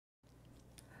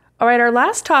All right, our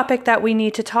last topic that we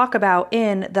need to talk about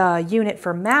in the unit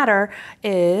for matter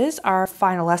is our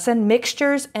final lesson,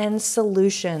 mixtures and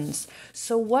solutions.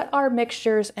 So what are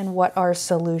mixtures and what are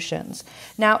solutions?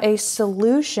 Now a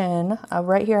solution,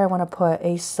 right here I want to put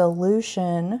a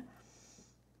solution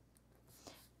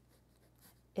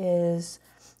is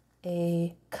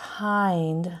a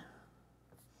kind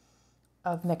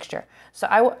of mixture. So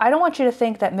I don't want you to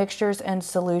think that mixtures and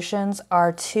solutions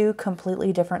are two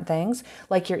completely different things,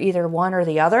 like you're either one or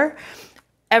the other.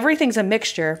 Everything's a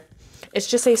mixture. It's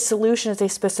just a solution is a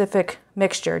specific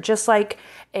mixture, just like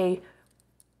a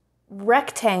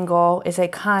rectangle is a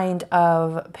kind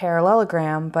of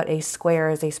parallelogram, but a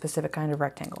square is a specific kind of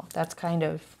rectangle. That's kind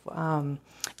of an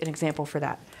example for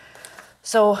that.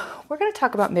 So we're going to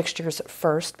talk about mixtures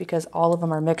first because all of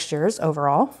them are mixtures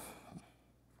overall.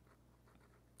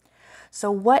 So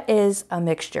what is a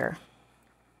mixture?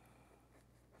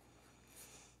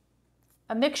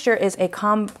 A mixture is a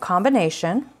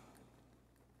combination,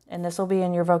 and this will be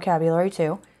in your vocabulary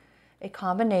too, a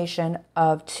combination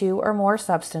of two or more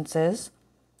substances,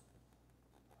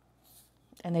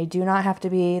 and they do not have to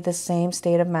be the same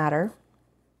state of matter,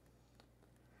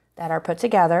 that are put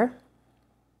together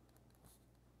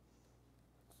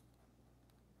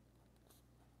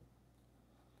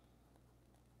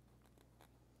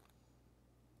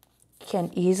can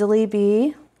easily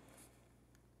be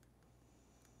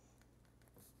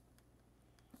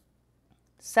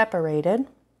separated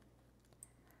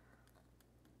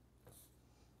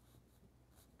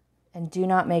and do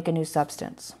not make a new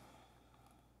substance.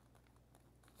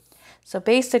 So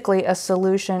basically a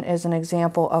solution is an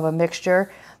example of a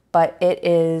mixture, but it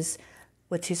is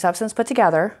with two substances put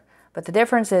together, but the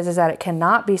difference is that it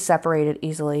cannot be separated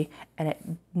easily and it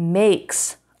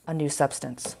makes a new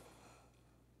substance.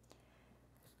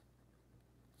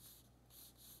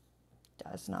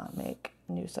 Does not make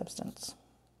a new substance.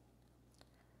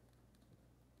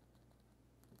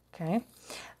 Okay,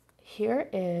 here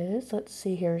is, let's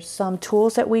see here, some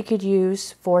tools that we could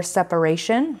use for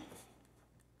separation.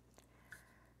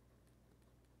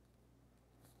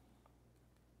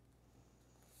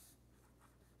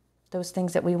 Those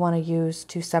things that we want to use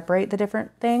to separate the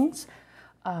different things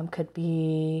could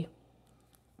be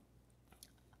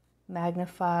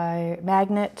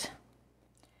magnet,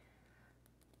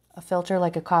 a filter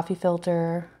like a coffee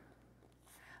filter,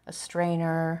 a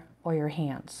strainer, or your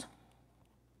hands.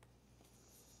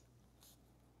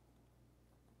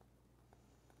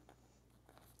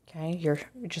 Okay, you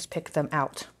just pick them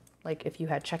out. Like if you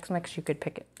had Chex Mix, you could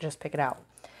just pick it out.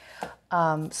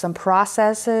 Some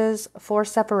processes for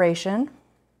separation.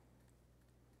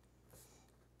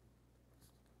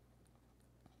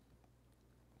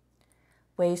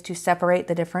 Ways to separate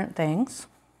the different things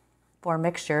for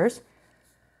mixtures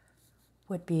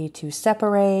would be to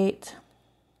separate,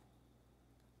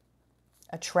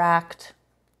 attract,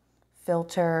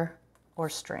 filter, or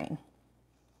strain.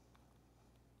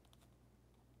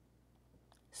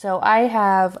 So I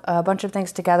have a bunch of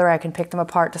things together. I can pick them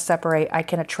apart to separate. I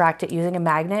can attract it using a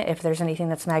magnet if there's anything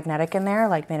that's magnetic in there,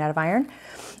 like made out of iron.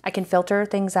 I can filter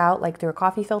things out like through a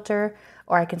coffee filter,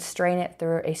 or I can strain it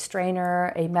through a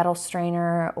strainer, a metal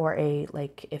strainer, or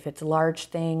like if it's large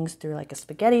things, through like a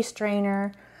spaghetti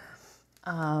strainer.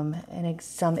 And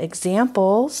some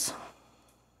examples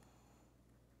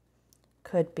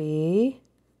could be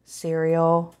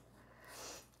cereal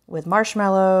with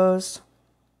marshmallows,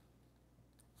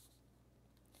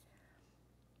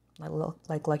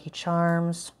 like Lucky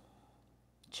Charms,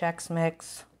 Chex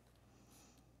Mix,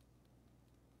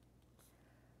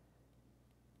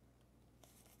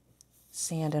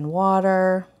 sand and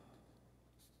water,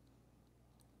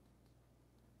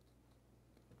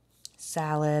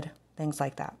 salad, things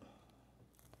like that.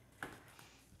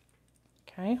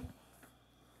 Okay.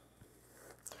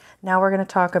 Now we're going to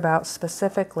talk about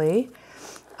specifically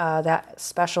that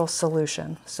special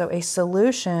solution. So a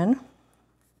solution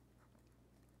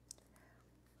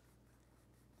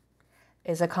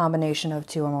is a combination of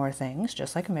two or more things,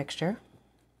 just like a mixture,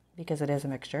 because it is a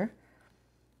mixture.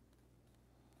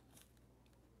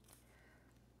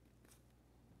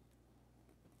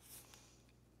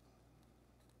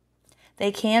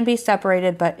 They can be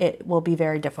separated, but it will be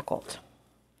very difficult.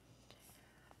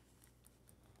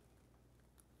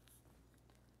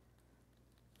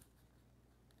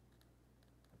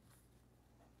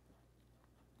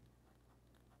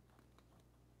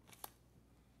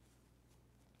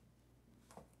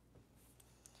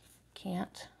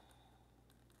 Can't.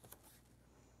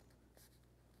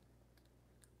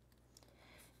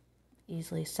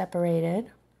 Easily separated.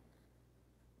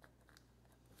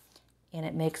 And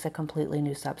it makes a completely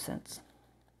new substance.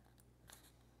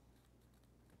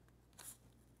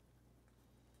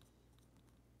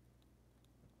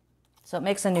 So it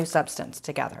makes a new substance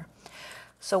together.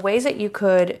 So ways that you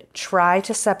could try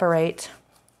to separate.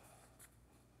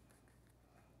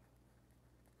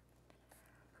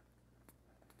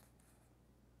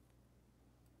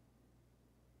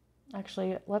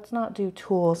 Actually, let's not do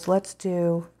tools. Let's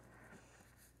do,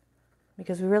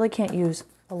 because we really can't use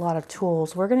a lot of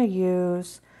tools. We're going to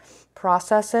use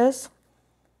processes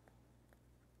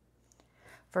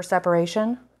for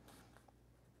separation.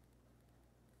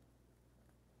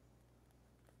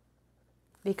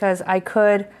 Because I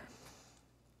could,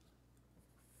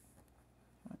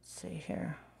 let's see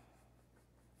here,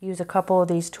 use a couple of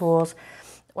these tools.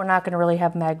 We're not going to really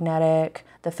have magnetic.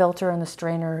 The filter and the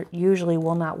strainer usually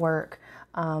will not work.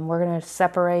 We're going to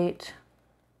separate,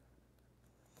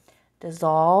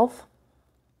 dissolve,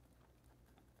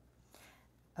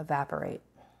 evaporate.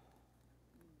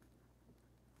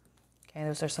 Okay,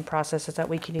 those are some processes that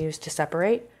we can use to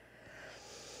separate.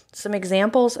 Some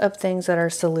examples of things that are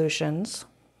solutions.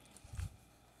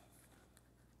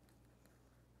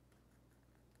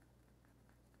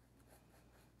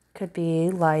 Could be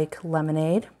like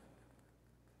lemonade,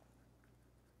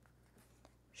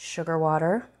 sugar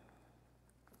water,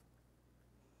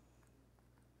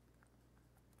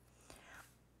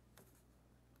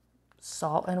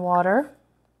 salt and water,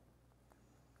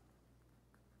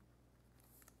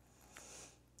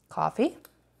 coffee,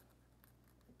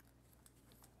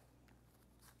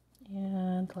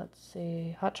 and let's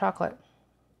see, hot chocolate.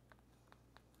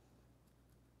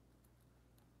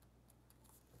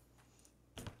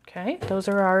 Okay, those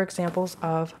are our examples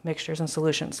of mixtures and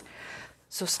solutions.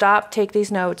 So stop, take these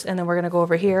notes, and then we're going to go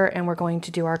over here and we're going to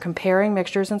do our comparing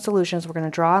mixtures and solutions. We're going to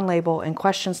draw and label and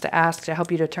questions to ask to help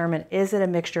you determine, is it a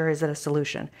mixture or is it a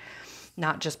solution?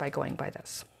 Not just by going by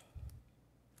this.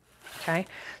 Okay,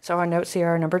 so our notes here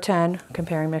are number 10,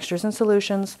 comparing mixtures and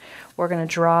solutions. We're going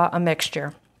to draw a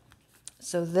mixture.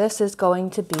 So this is going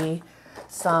to be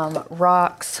some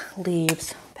rocks,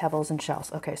 leaves, pebbles, and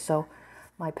shells. Okay, so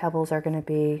my pebbles are going to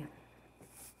be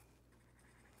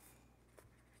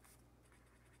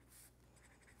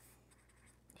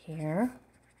here.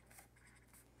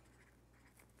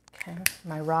 Okay,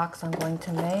 my rocks I'm going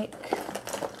to make,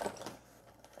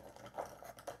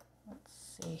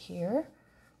 let's see here.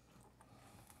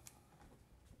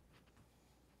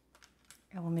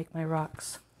 I will make my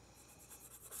rocks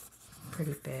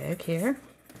pretty big here.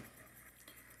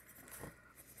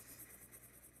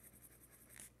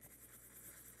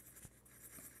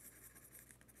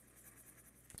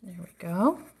 There we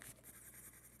go.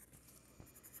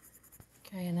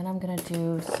 Okay, and then I'm going to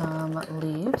do some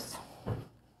leaves.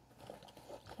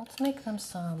 Let's make them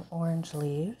some orange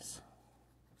leaves,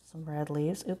 some red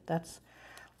leaves. Oop, that's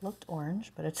looked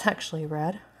orange, but it's actually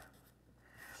red.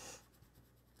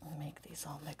 I'll make these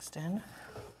all mixed in.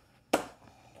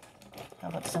 How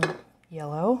about some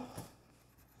yellow?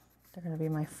 They're going to be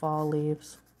my fall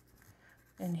leaves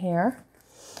in here.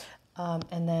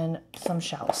 And then some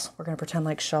shells. We're going to pretend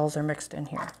like shells are mixed in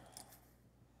here.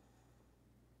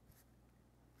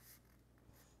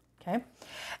 Okay.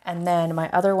 And then my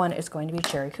other one is going to be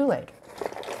cherry Kool-Aid.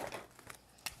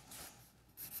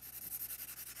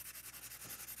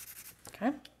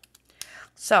 Okay.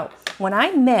 So when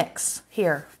I mix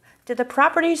here, did the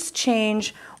properties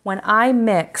change when I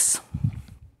mix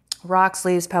rocks,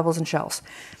 leaves, pebbles, and shells?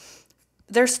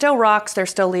 There's still rocks, there's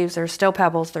still leaves, there's still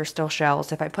pebbles, there's still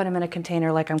shells. If I put them in a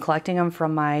container like I'm collecting them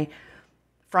from my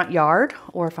front yard,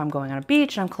 or if I'm going on a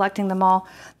beach and I'm collecting them all,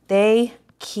 they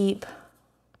keep,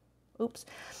 oops,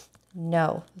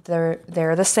 no, they're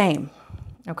the same,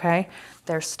 okay?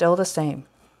 They're still the same.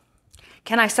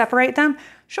 Can I separate them?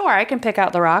 Sure, I can pick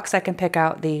out the rocks, I can pick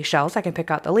out the shells, I can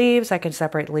pick out the leaves, I can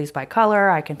separate the leaves by color,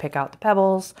 I can pick out the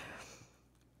pebbles.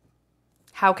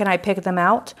 How can I pick them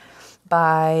out?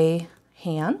 By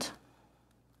hand.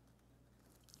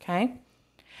 Okay,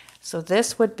 so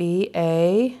this would be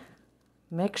a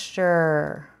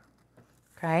mixture.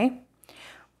 Okay,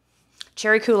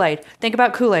 cherry Kool-Aid. Think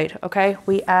about Kool-Aid. Okay,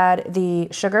 we add the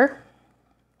sugar,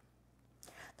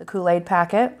 the Kool-Aid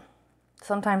packet.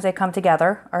 Sometimes they come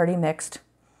together, already mixed.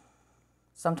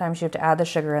 Sometimes you have to add the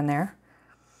sugar in there,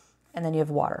 and then you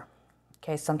have water.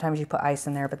 Okay, sometimes you put ice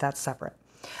in there, but that's separate.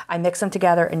 I mix them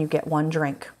together and you get one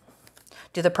drink.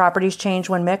 Do the properties change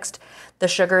when mixed? The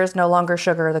sugar is no longer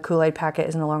sugar, the Kool-Aid packet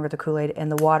is no longer the Kool-Aid, and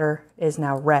the water is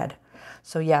now red.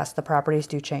 So yes, the properties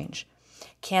do change.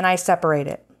 Can I separate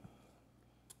it?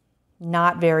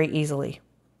 Not very easily.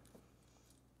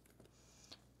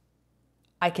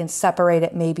 I can separate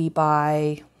it maybe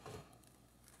by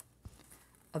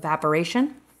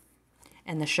evaporation.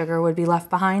 and the sugar would be left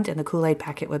behind and the Kool-Aid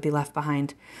packet would be left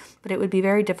behind. But it would be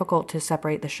very difficult to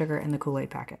separate the sugar and the Kool-Aid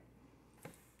packet.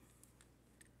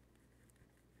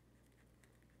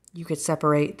 You could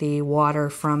separate the water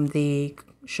from the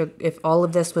sugar. If all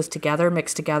of this was together,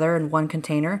 mixed together in one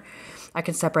container, I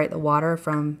can separate the water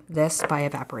from this by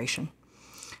evaporation.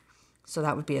 So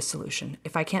that would be a solution.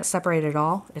 If I can't separate it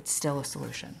all, it's still a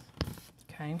solution.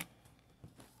 Okay.